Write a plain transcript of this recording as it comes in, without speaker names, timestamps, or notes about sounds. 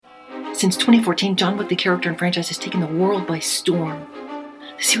Since 2014, John Wick, the character and franchise, has taken the world by storm.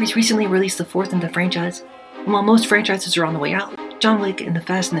 The series recently released the fourth in the franchise, and while most franchises are on the way out, John Wick and the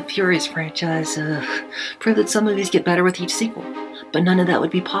Fast and the Furious franchise prove that some movies get better with each sequel. But none of that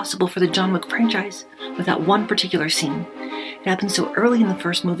would be possible for the John Wick franchise without one particular scene. It happens so early in the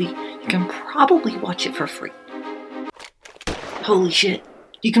first movie, you can probably watch it for free. Holy shit,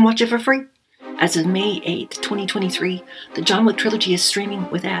 you can watch it for free? As of May 8th, 2023, the John Wick trilogy is streaming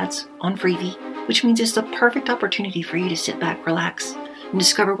with ads on Freevee, which means it's the perfect opportunity for you to sit back, relax, and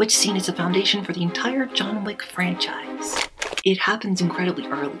discover which scene is the foundation for the entire John Wick franchise. It happens incredibly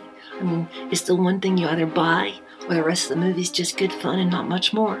early. I mean, it's the one thing you either buy, or the rest of the movie's just good fun and not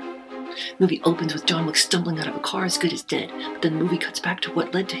much more. The movie opens with John Wick stumbling out of a car as good as dead, but then the movie cuts back to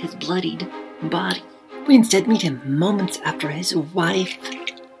what led to his bloodied body. We instead meet him moments after his wife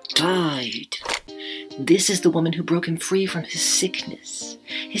died. This is the woman who broke him free from his sickness.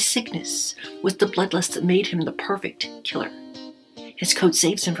 His sickness was the bloodlust that made him the perfect killer. His code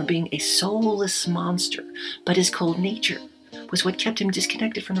saves him from being a soulless monster, but his cold nature was what kept him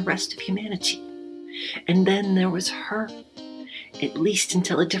disconnected from the rest of humanity. And then there was her, at least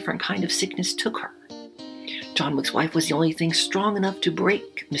until a different kind of sickness took her. John Wick's wife was the only thing strong enough to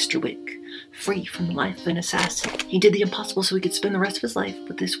break Mr. Wick free from the life of an assassin. He did the impossible so he could spend the rest of his life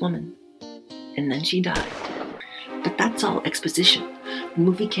with this woman. And then she died. But that's all exposition. The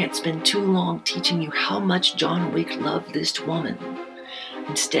movie can't spend too long teaching you how much John Wick loved this woman.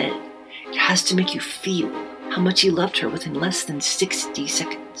 Instead, it has to make you feel how much he loved her within less than 60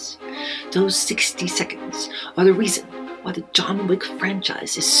 seconds. Those 60 seconds are the reason why the John Wick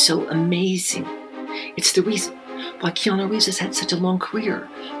franchise is so amazing. It's the reason why Keanu Reeves has had such a long career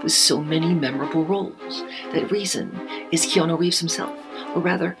with so many memorable roles. That reason is Keanu Reeves himself, or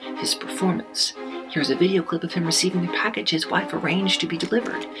rather, his performance. Here's a video clip of him receiving the package his wife arranged to be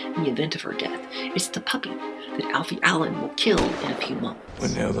delivered in the event of her death. It's the puppy that Alfie Allen will kill in a few moments.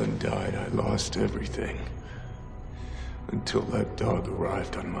 When Ellen died, I lost everything. Until that dog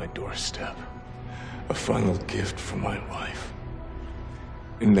arrived on my doorstep. A final gift from my wife.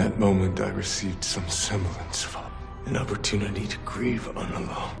 In that moment, I received some semblance of an opportunity to grieve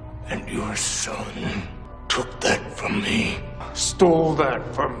unalone. And your son took that from me. Stole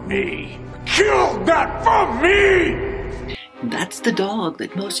that from me. Killed that from me! That's the dog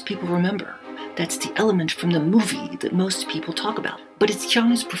that most people remember. That's the element from the movie that most people talk about. But it's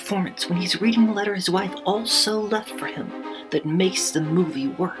Keanu's performance when he's reading the letter his wife also left for him that makes the movie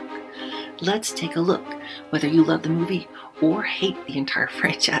work. Let's take a look. Whether you love the movie or hate the entire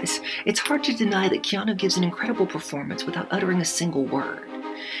franchise, it's hard to deny that Keanu gives an incredible performance without uttering a single word.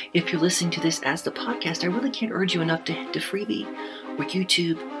 If you're listening to this as the podcast, I really can't urge you enough to head to Freevee or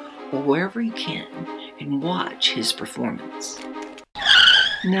YouTube or wherever you can and watch his performance.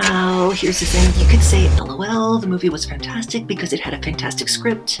 Now, here's the thing. You could say, LOL, the movie was fantastic because it had a fantastic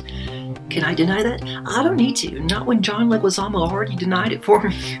script. Can I deny that? I don't need to. Not when John Leguizamo already denied it for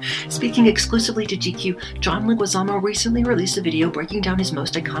me. Speaking exclusively to GQ, John Leguizamo recently released a video breaking down his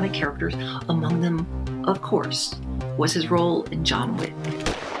most iconic characters. Among them, of course, was his role in John Wick.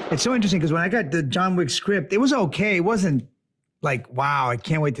 It's so interesting because when I got the John Wick script, it was okay. It wasn't like, wow, I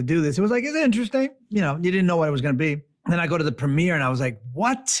can't wait to do this. It was like, it's interesting. You know, you didn't know what it was going to be. And then I go to the premiere and I was like,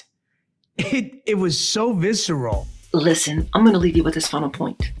 what? It was so visceral. Listen, I'm going to leave you with this final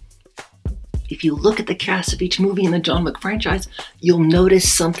point. If you look at the cast of each movie in the John Wick franchise, you'll notice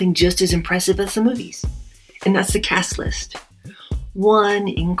something just as impressive as the movies. And that's the cast list. One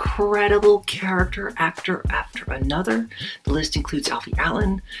incredible character actor after another. The list includes Alfie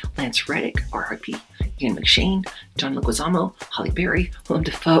Allen, Lance Reddick, R.I.P., Ian McShane, John Leguizamo, Halle Berry, Willem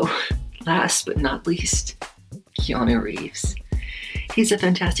Dafoe. Last but not least, Keanu Reeves. He's a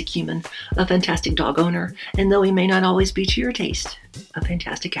fantastic human, a fantastic dog owner, and though he may not always be to your taste, a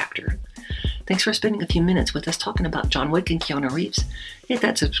fantastic actor. Thanks for spending a few minutes with us talking about John Wick and Keanu Reeves. Hit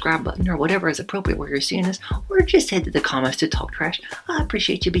that subscribe button or whatever is appropriate where you're seeing this, or just head to the comments to talk trash. I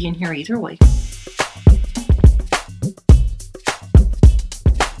appreciate you being here either way.